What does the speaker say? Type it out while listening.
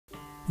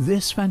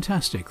This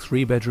fantastic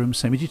 3-bedroom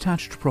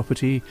semi-detached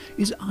property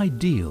is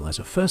ideal as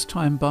a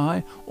first-time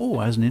buy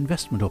or as an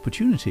investment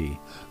opportunity,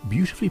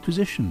 beautifully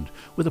positioned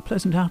with a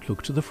pleasant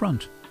outlook to the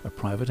front, a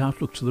private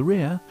outlook to the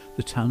rear,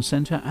 the town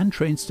centre and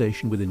train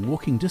station within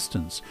walking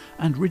distance,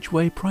 and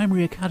Ridgeway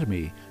Primary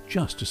Academy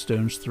just a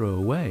stone's throw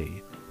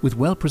away. With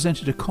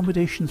well-presented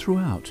accommodation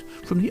throughout,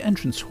 from the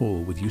entrance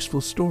hall with useful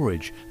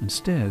storage and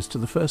stairs to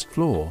the first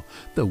floor,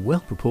 the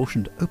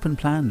well-proportioned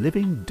open-plan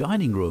living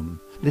dining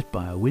room, lit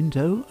by a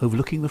window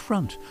overlooking the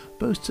front,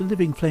 boasts a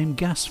living flame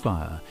gas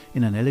fire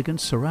in an elegant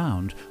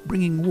surround,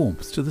 bringing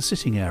warmth to the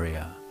sitting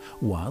area,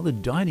 while the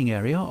dining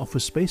area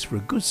offers space for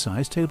a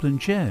good-sized table and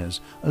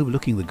chairs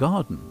overlooking the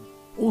garden.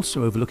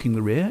 Also overlooking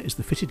the rear is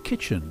the fitted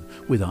kitchen,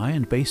 with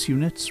iron base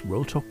units,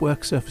 roll-top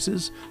work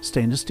surfaces,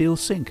 stainless steel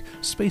sink,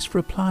 space for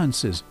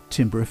appliances,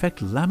 timber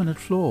effect laminate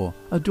floor,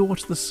 a door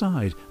to the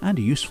side and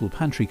a useful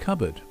pantry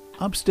cupboard.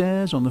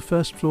 Upstairs on the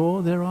first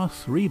floor there are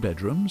 3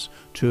 bedrooms,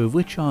 2 of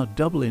which are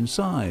double in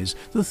size,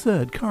 the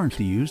third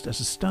currently used as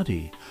a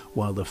study,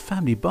 while the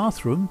family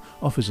bathroom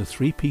offers a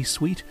 3-piece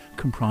suite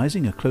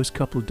comprising a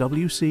close-coupled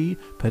WC,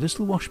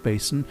 pedestal wash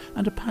basin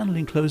and a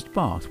panel-enclosed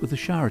bath with a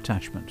shower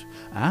attachment,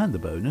 and the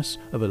bonus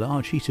of a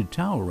large heated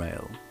towel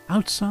rail.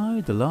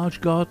 Outside, the large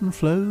garden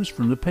flows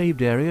from the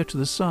paved area to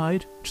the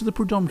side to the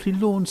predominantly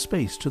lawn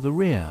space to the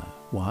rear,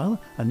 while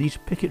a neat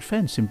picket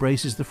fence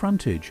embraces the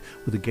frontage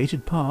with a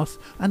gated path,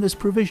 and there's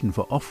provision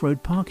for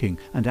off-road parking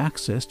and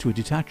access to a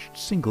detached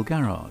single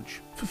garage.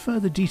 For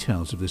further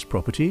details of this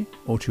property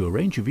or to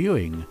arrange a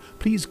viewing,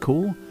 please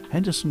call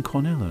Henderson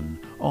Connellan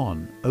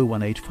on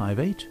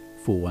 01858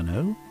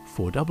 410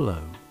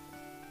 400.